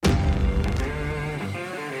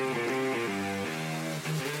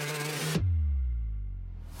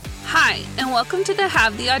Hi, and welcome to the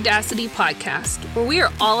Have the Audacity podcast, where we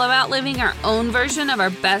are all about living our own version of our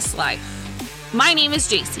best life. My name is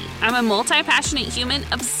JC. I'm a multi-passionate human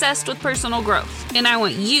obsessed with personal growth, and I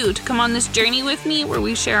want you to come on this journey with me where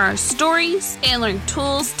we share our stories and learn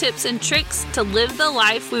tools, tips, and tricks to live the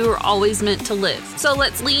life we were always meant to live. So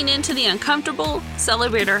let's lean into the uncomfortable,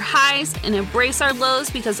 celebrate our highs, and embrace our lows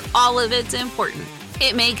because all of it's important.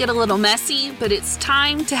 It may get a little messy, but it's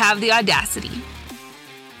time to have the audacity.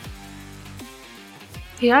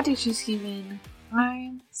 Hey, Audacious Human.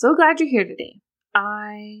 I'm so glad you're here today.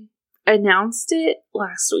 I announced it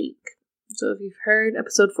last week. So if you've heard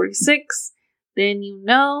episode 46, then you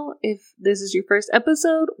know. If this is your first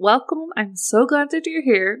episode, welcome. I'm so glad that you're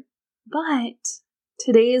here. But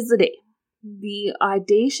today is the day. The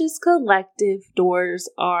Audacious Collective doors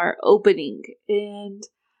are opening, and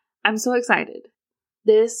I'm so excited.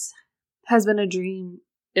 This has been a dream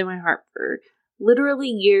in my heart for literally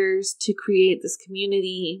years to create this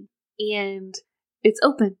community, and it's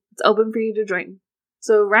open. It's open for you to join.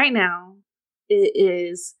 So right now, it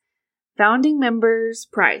is founding members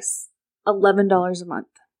price, $11 a month.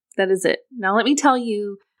 That is it. Now let me tell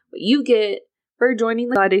you what you get for joining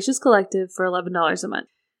the Audacious Collective for $11 a month.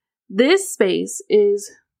 This space is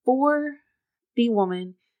for the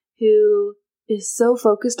woman who is so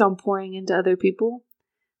focused on pouring into other people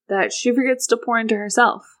that she forgets to pour into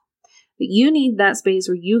herself. But you need that space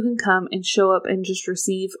where you can come and show up and just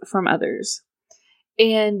receive from others.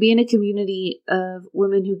 And be in a community of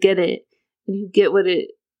women who get it and who get what it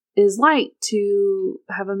is like to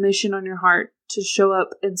have a mission on your heart to show up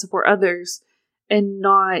and support others and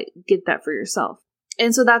not get that for yourself.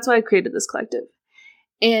 And so that's why I created this collective.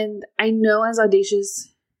 And I know as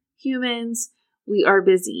audacious humans, we are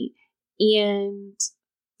busy. And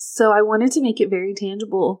so I wanted to make it very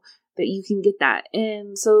tangible that you can get that.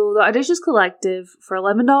 And so the Audacious Collective for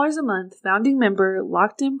 $11 a month, founding member,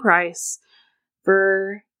 locked in price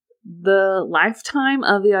for the lifetime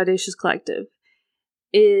of the Audacious Collective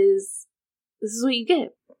this is what you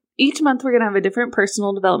get. Each month we're going to have a different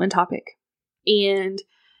personal development topic. And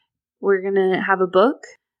we're going to have a book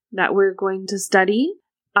that we're going to study.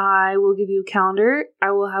 I will give you a calendar.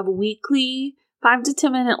 I will have weekly 5 to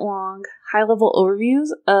 10 minute long high-level overviews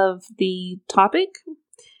of the topic,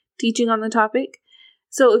 teaching on the topic.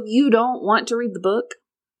 So if you don't want to read the book,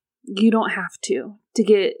 you don't have to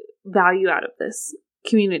get value out of this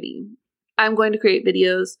community. I'm going to create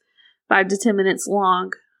videos 5 to 10 minutes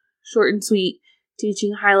long, short and sweet,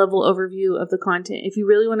 teaching high-level overview of the content. If you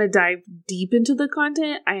really want to dive deep into the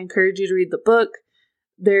content, I encourage you to read the book.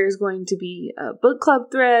 There's going to be a book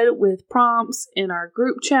club thread with prompts in our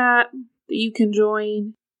group chat that you can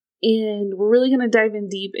join. And we're really going to dive in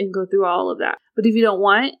deep and go through all of that. But if you don't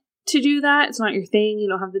want to do that, it's not your thing, you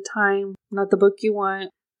don't have the time, not the book you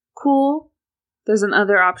want, cool. There's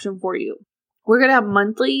another option for you. We're going to have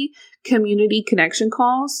monthly community connection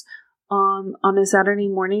calls on a Saturday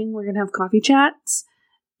morning. We're going to have coffee chats,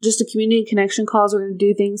 just a community connection calls. We're going to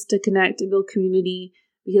do things to connect and build community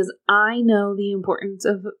because I know the importance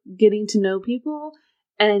of getting to know people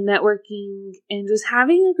and networking and just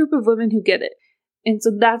having a group of women who get it. And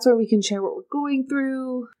so that's where we can share what we're going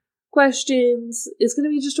through, questions. It's going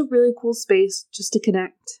to be just a really cool space just to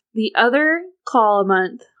connect. The other call a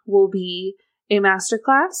month will be a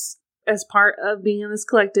masterclass. As part of being in this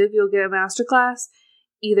collective, you'll get a masterclass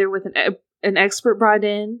either with an expert brought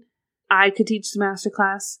in. I could teach the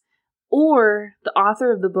masterclass, or the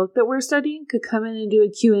author of the book that we're studying could come in and do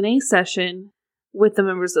a Q&A session with the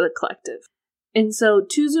members of the collective. And so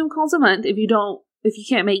 2 Zoom calls a month. If you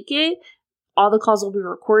can't make it, all the calls will be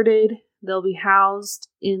recorded. They'll be housed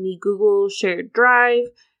in the Google shared drive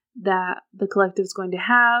that the collective is going to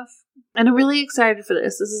have. And I'm really excited for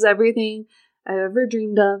this. This is everything I've ever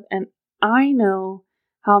dreamed of. And I know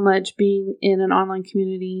how much being in an online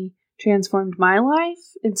community transformed my life.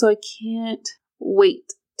 And so I can't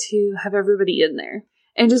wait to have everybody in there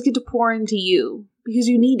and just get to pour into you because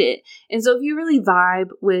you need it. And so if you really vibe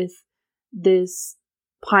with this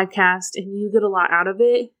podcast and you get a lot out of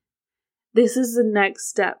it, this is the next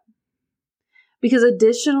step. Because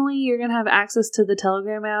additionally, you're going to have access to the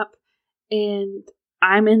Telegram app, and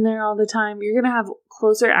I'm in there all the time. You're going to have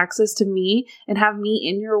closer access to me and have me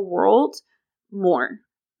in your world more.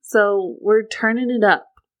 So we're turning it up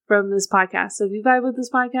from this podcast. So if you vibe with this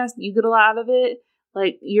podcast, you get a lot out of it,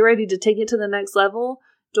 like you're ready to take it to the next level,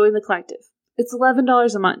 join the collective. It's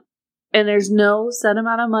 $11 a month, and there's no set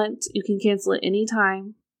amount of months. You can cancel it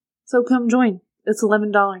anytime. So come join. It's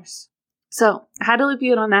 $11. So I had to loop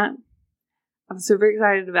you in on that. I'm super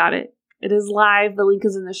excited about it. It is live. The link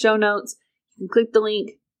is in the show notes. You can click the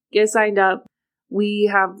link, get signed up. We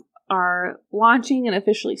have are launching and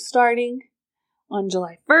officially starting on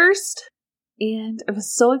July 1st. And I'm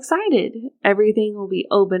so excited. Everything will be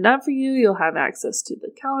opened up for you. You'll have access to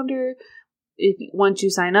the calendar. Once you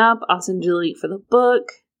sign up, I'll send you a link for the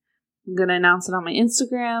book. I'm going to announce it on my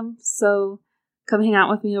Instagram. So come hang out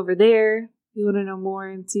with me over there if you want to know more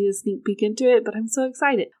and see a sneak peek into it. But I'm so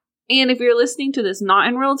excited. And if you're listening to this not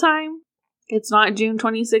in real time, it's not June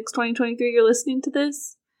 26, 2023 you're listening to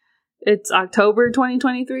this. It's October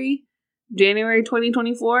 2023, January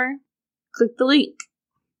 2024. Click the link.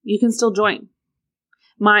 You can still join.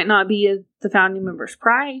 Might not be at the founding members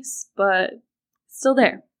price, but still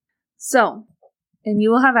there. So, and you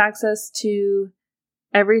will have access to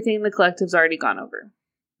everything the collective's already gone over.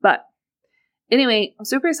 But anyway, I'm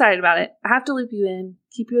super excited about it. I have to loop you in,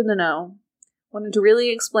 keep you in the know. Wanted to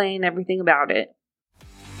really explain everything about it.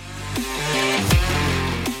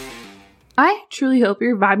 I truly hope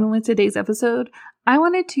you're vibing with today's episode. I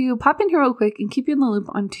wanted to pop in here real quick and keep you in the loop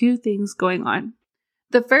on two things going on.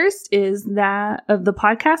 The first is that of the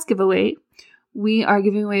podcast giveaway. We are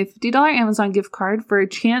giving away a $50 Amazon gift card for a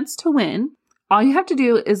chance to win. All you have to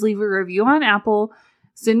do is leave a review on Apple,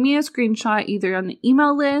 send me a screenshot either on the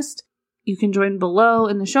email list, you can join below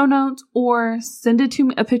in the show notes, or send it to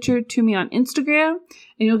me, a picture to me on Instagram, and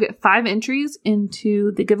you'll get 5 entries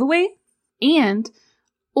into the giveaway.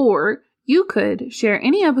 Or you could share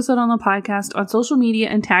any episode on the podcast on social media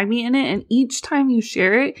and tag me in it. And each time you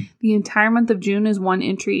share it, the entire month of June is 1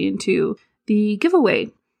 entry into the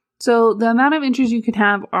giveaway. So the amount of entries you can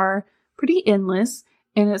have are pretty endless.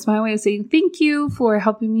 And it's my way of saying thank you for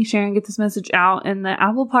helping me share and get this message out. And the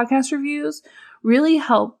Apple Podcast reviews really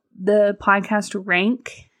help the podcast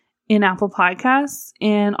rank in Apple Podcasts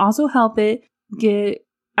and also help it get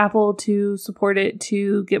Apple to support it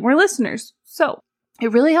to get more listeners. So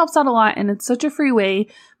it really helps out a lot, and it's such a free way,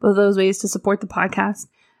 both those ways, to support the podcast.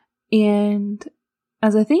 And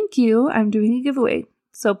as a thank you, I'm doing a giveaway.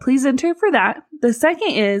 So please enter for that. The second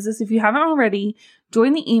is if you haven't already,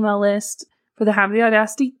 join the email list for the Have the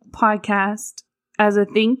Audacity podcast. As a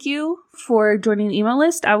thank you for joining the email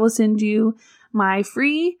list, I will send you my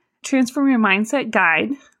free Transform Your Mindset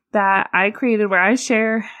guide that I created, where I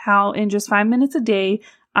share how in just 5 minutes a day,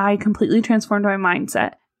 I completely transformed my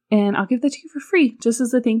mindset. And I'll give that to you for free, just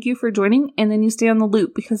as a thank you for joining. And then you stay on the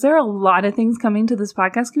loop, because there are a lot of things coming to this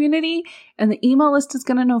podcast community, and the email list is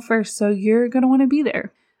going to know first. So you're going to want to be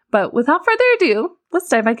there. But without further ado, let's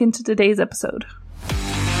dive back into today's episode.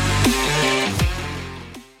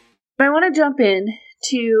 But I want to jump in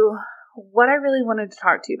to what I really wanted to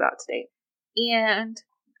talk to you about today. And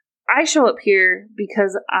I show up here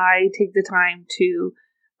because I take the time to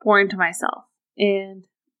pour into myself. And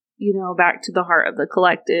back to the heart of the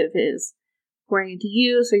collective is pouring into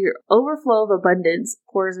you, so your overflow of abundance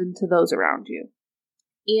pours into those around you.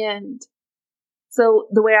 And so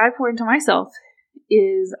the way I pour into myself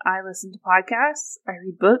is I listen to podcasts, I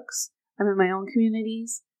read books, I'm in my own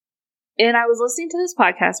communities. And I was listening to this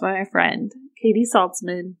podcast by my friend, Katie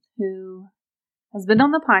Saltzman, who has been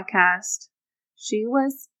on the podcast. She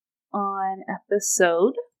was on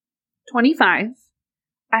episode 25.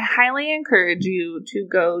 I highly encourage you to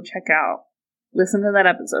go listen to that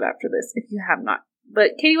episode after this if you have not.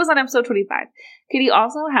 But Katie was on episode 25. Katie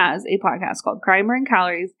also has a podcast called Crime Burn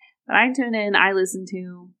Calories that I tune in, I listen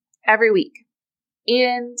to every week.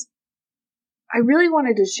 And I really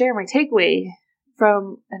wanted to share my takeaway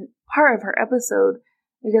from a part of her episode,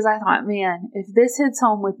 because I thought, man, if this hits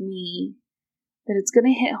home with me, then it's going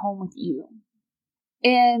to hit home with you.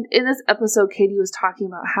 And in this episode, Katie was talking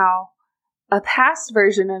about how a past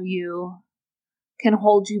version of you can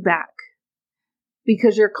hold you back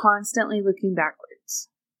because you're constantly looking backwards.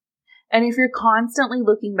 And if you're constantly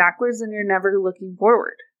looking backwards, then you're never looking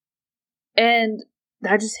forward. And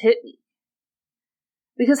that just hit me.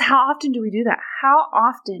 Because how often do we do that? How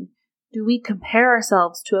often do we compare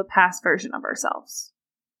ourselves to a past version of ourselves?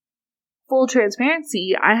 Full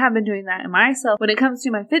transparency, I have been doing that in myself when it comes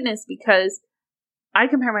to my fitness, because I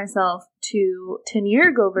compare myself to 10-year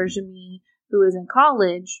ago version me, who was in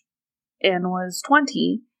college and was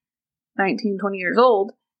 20 years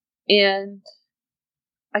old, and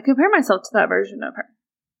I compare myself to that version of her.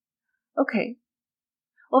 Okay.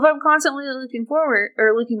 Well, if I'm constantly looking forward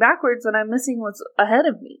or looking backwards, then I'm missing what's ahead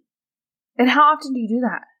of me. And how often do you do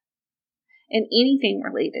that? In anything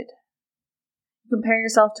related. You compare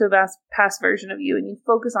yourself to a past version of you, and you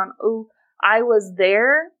focus on, oh, I was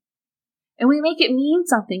there. And we make it mean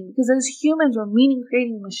something, because as humans, we're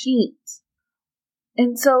meaning-creating machines.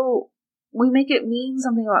 And so we make it mean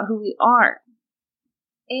something about who we are.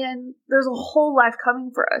 And there's a whole life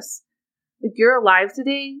coming for us. Like, you're alive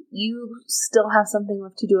today, you still have something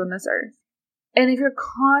left to do on this earth. And if you're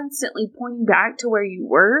constantly pointing back to where you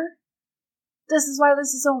were, this is why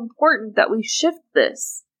this is so important that we shift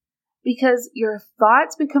this. Because your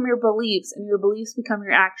thoughts become your beliefs and your beliefs become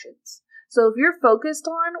your actions. So if you're focused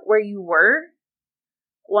on where you were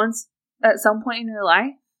once at some point in your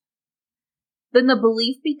life, then the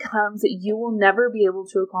belief becomes that you will never be able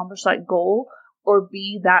to accomplish that goal or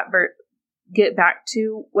be that get back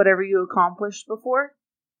to whatever you accomplished before.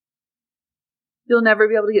 You'll never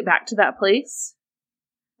be able to get back to that place.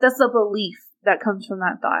 That's the belief that comes from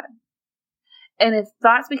that thought. And if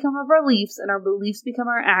thoughts become our beliefs and our beliefs become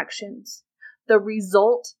our actions, the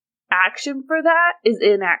result action for that is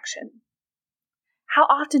inaction. How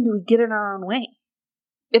often do we get in our own way?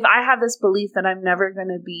 If I have this belief that I'm never going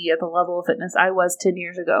to be at the level of fitness I was 10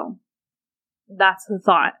 years ago, that's the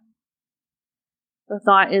thought. The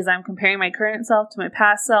thought is I'm comparing my current self to my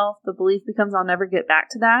past self. The belief becomes I'll never get back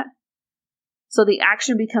to that. So the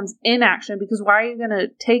action becomes inaction, because why are you going to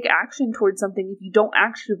take action towards something if you don't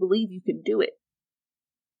actually believe you can do it?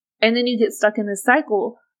 And then you get stuck in this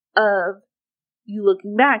cycle of you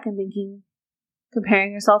looking back and thinking,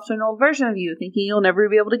 comparing yourself to an old version of you, thinking you'll never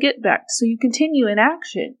be able to get back. So you continue in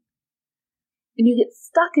action. And you get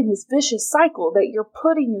stuck in this vicious cycle that you're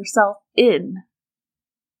putting yourself in.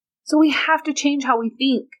 So we have to change how we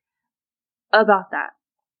think about that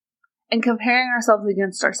and comparing ourselves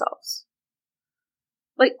against ourselves.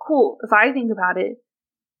 Like, cool, if I think about it,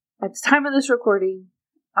 at the time of this recording,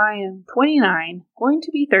 I am 29, going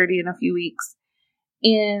to be 30 in a few weeks,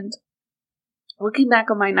 and looking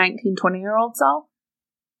back on my 19, 20-year-old self,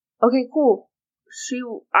 okay, cool.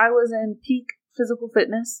 I was in peak physical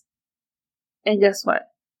fitness, and guess what?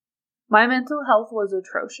 My mental health was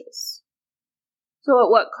atrocious. So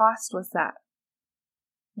at what cost was that?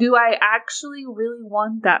 Do I actually really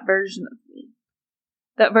want that version of me?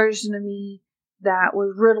 That version of me that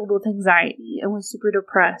was riddled with anxiety and was super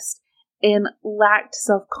depressed and lacked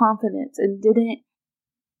self-confidence and didn't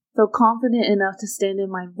feel confident enough to stand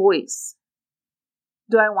in my voice.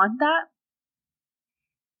 Do I want that?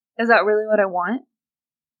 Is that really what I want?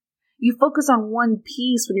 You focus on one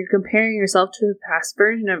piece when you're comparing yourself to a past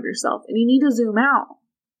version of yourself, and you need to zoom out.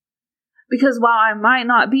 Because while I might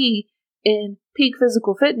not be in peak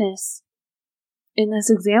physical fitness in this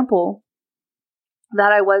example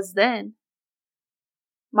that I was then,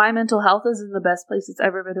 my mental health is in the best place it's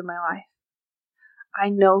ever been in my life. I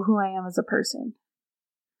know who I am as a person.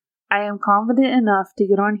 I am confident enough to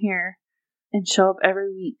get on here and show up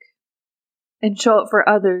every week and show up for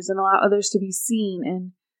others and allow others to be seen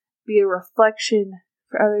and be a reflection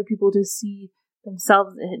for other people to see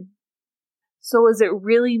themselves in. So is it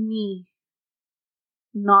really me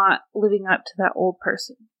not living up to that old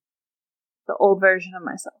person, the old version of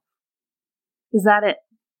myself? Is that it?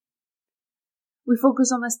 We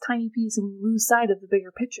focus on this tiny piece and we lose sight of the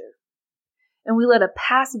bigger picture. And we let a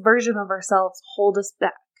past version of ourselves hold us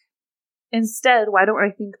back. Instead, why don't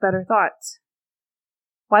I think better thoughts?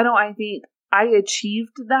 Why don't I think I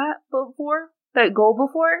achieved that before, that goal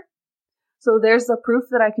before? So there's the proof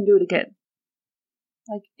that I can do it again.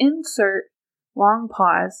 Like, insert long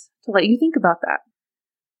pause to let you think about that.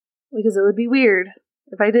 Because it would be weird.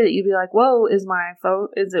 If I did it, you'd be like, whoa, is my phone,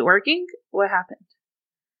 is it working? What happened?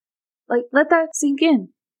 Like, let that sink in.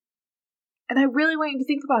 And I really want you to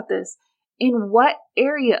think about this. In what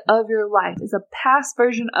area of your life is a past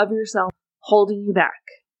version of yourself holding you back?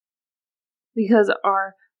 Because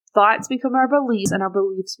our thoughts become our beliefs and our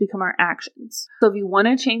beliefs become our actions. So if you want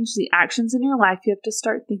to change the actions in your life, you have to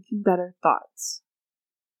start thinking better thoughts.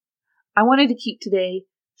 I wanted to keep today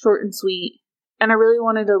short and sweet, and I really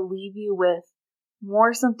wanted to leave you with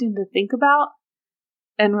more something to think about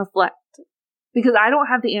and reflect. Because I don't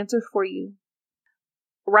have the answers for you.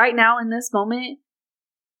 Right now in this moment,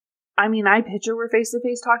 I picture we're face to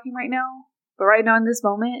face talking right now, but right now in this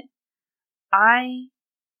moment, I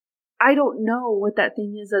don't know what that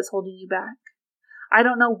thing is that's holding you back. I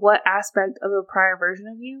don't know what aspect of a prior version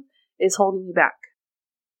of you is holding you back.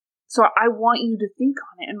 So I want you to think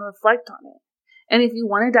on it and reflect on it. And if you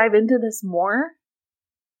want to dive into this more,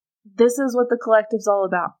 this is what the collective's all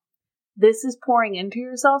about. This is pouring into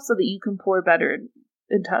yourself so that you can pour better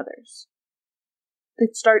into others.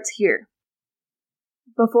 It starts here.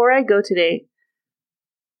 Before I go today,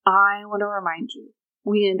 I want to remind you,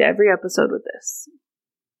 we end every episode with this.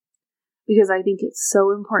 Because I think it's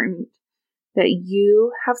so important that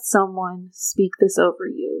you have someone speak this over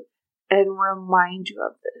you and remind you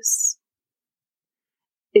of this.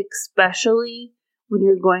 Especially when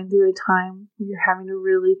you're going through a time when you're having to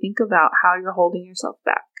really think about how you're holding yourself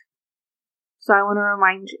back. So I want to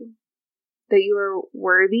remind you, that you are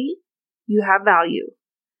worthy, you have value.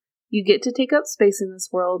 You get to take up space in this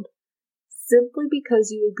world simply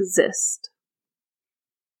because you exist.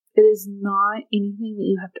 It is not anything that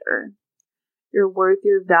you have to earn. Your worth,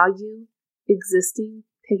 your value, existing,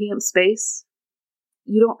 taking up space,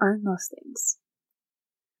 you don't earn those things.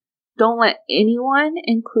 Don't let anyone,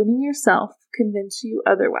 including yourself, convince you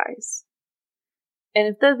otherwise. And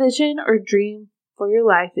if the vision or dream for your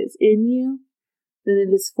life is in you, then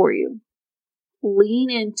it is for you. Lean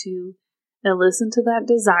into and listen to that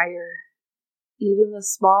desire, even the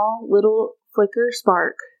small little flicker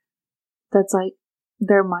spark that's like,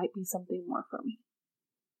 there might be something more for me.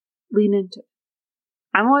 Lean into it.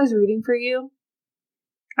 I'm always rooting for you.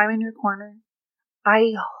 I'm in your corner.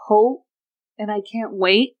 I hope and I can't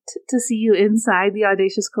wait to see you inside the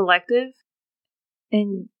Audacious Collective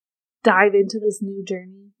and dive into this new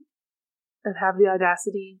journey of Have the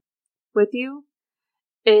Audacity with you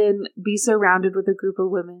and be surrounded with a group of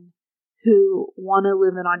women who want to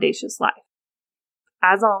live an audacious life.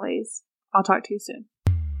 As always, I'll talk to you soon.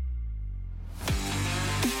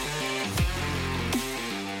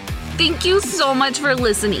 Thank you so much for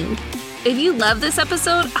listening. If you love this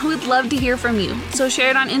episode, I would love to hear from you. So share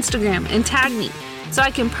it on Instagram and tag me so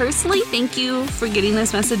I can personally thank you for getting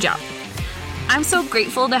this message out. I'm so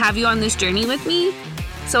grateful to have you on this journey with me.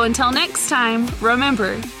 So until next time,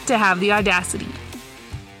 remember to have the audacity.